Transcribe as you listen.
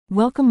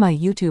Welcome my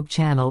YouTube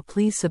channel,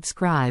 please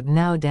subscribe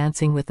now.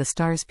 Dancing with the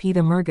Stars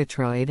Peta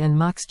Murgatroyd and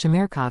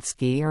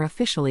Chmerkovski are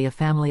officially a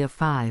family of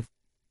 5.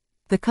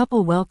 The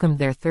couple welcomed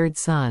their third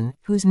son,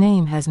 whose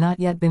name has not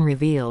yet been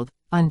revealed.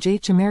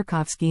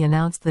 Chmerkovski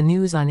announced the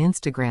news on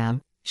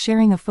Instagram,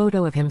 sharing a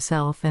photo of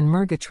himself and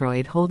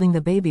Murgatroyd holding the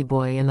baby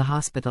boy in the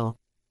hospital.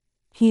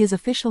 He is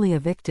officially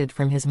evicted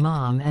from his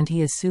mom and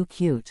he is so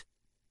cute.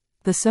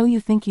 The "So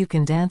you think you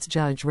can dance"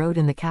 judge wrote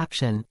in the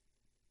caption.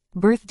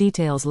 Birth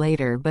details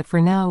later, but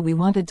for now we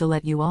wanted to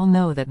let you all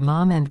know that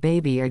mom and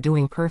baby are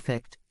doing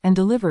perfect, and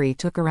delivery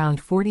took around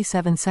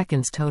 47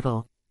 seconds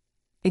total.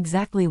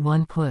 Exactly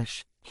one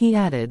push. He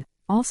added,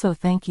 "Also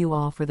thank you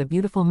all for the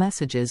beautiful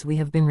messages we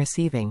have been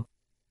receiving.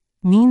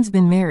 Mean's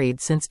been married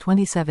since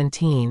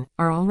 2017,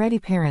 are already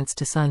parents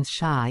to sons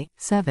Shy,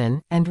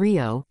 7, and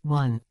Rio,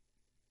 1.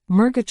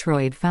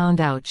 Murgatroyd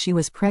found out she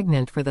was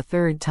pregnant for the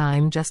third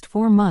time just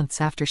 4 months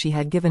after she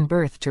had given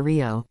birth to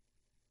Rio.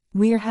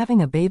 We are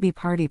having a baby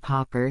party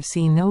popper,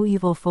 see no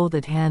evil,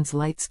 folded hands,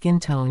 light skin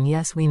tone,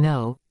 yes we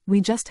know,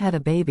 we just had a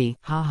baby,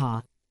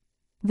 haha.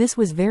 This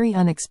was very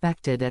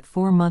unexpected at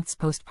 4 months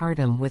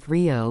postpartum with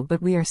Rio,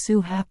 but we are so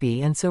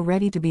happy and so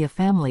ready to be a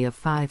family of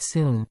 5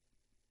 soon."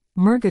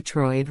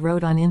 Murgatroyd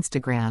wrote on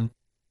Instagram.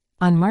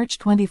 On March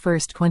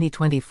 21,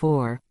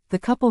 2024, the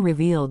couple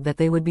revealed that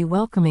they would be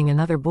welcoming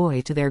another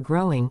boy to their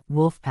growing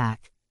wolf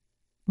pack.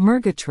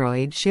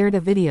 Murgatroyd shared a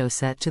video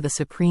set to the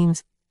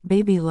Supremes'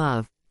 Baby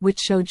Love, which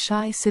showed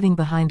Shy sitting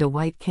behind a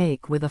white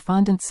cake with a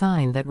fondant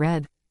sign that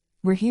read,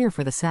 "We're here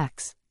for the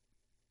sex."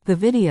 The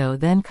video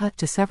then cut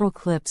to several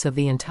clips of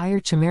the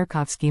entire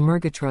Chmerkovski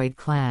Murgatroyd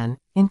clan.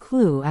 In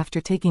clue, after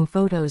taking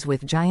photos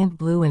with giant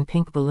blue and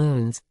pink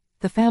balloons,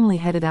 the family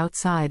headed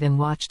outside and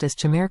watched as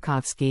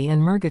Chmerkovski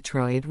and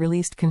Murgatroyd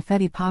released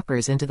confetti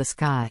poppers into the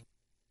sky.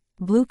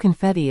 Blue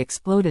confetti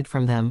exploded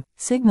from them,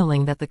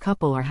 signaling that the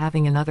couple are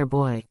having another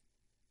boy.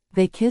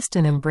 They kissed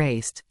and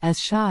embraced, as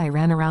Shy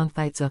ran around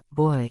Thitsa,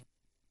 boy.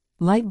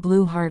 Light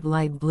blue heart,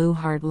 light blue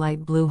heart,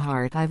 light blue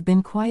heart. I've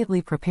been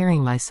quietly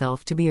preparing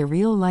myself to be a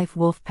real-life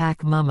wolf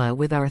pack mama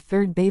with our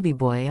third baby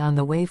boy on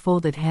the way,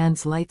 folded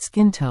hands, light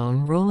skin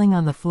tone, rolling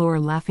on the floor,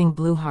 laughing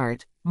blue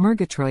heart,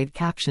 Murgatroyd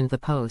captioned the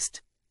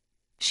post.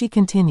 She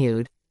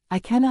continued, "I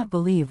cannot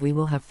believe we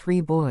will have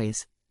 3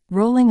 boys.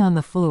 Rolling on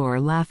the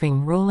floor,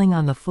 laughing, rolling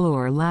on the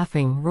floor,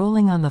 laughing,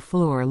 rolling on the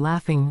floor,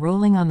 laughing,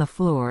 rolling on the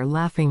floor,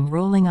 laughing,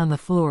 rolling on the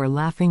floor,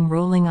 laughing,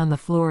 rolling on the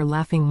floor,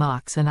 laughing.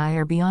 Mox and I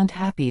are beyond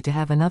happy to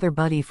have another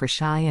buddy for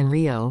Shy and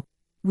Rio.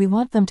 We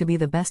want them to be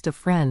the best of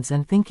friends,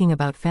 and thinking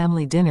about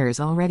family dinners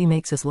already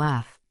makes us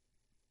laugh."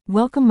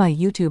 Welcome my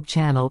YouTube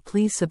channel,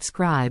 please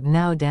subscribe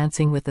now.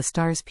 Dancing with the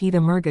Stars Peta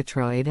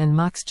Murgatroyd and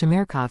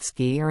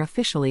Chmerkovski are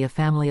officially a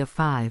family of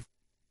 5.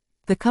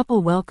 The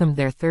couple welcomed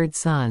their third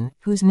son,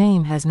 whose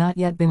name has not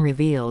yet been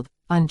revealed.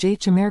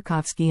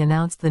 Chmerkovski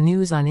announced the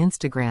news on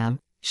Instagram,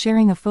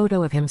 sharing a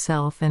photo of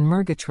himself and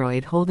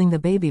Murgatroyd holding the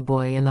baby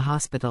boy in the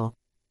hospital.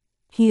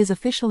 He is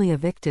officially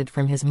evicted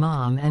from his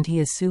mom and he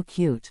is so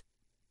cute.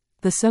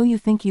 The "So you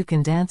think you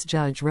can dance"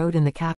 judge wrote in the caption.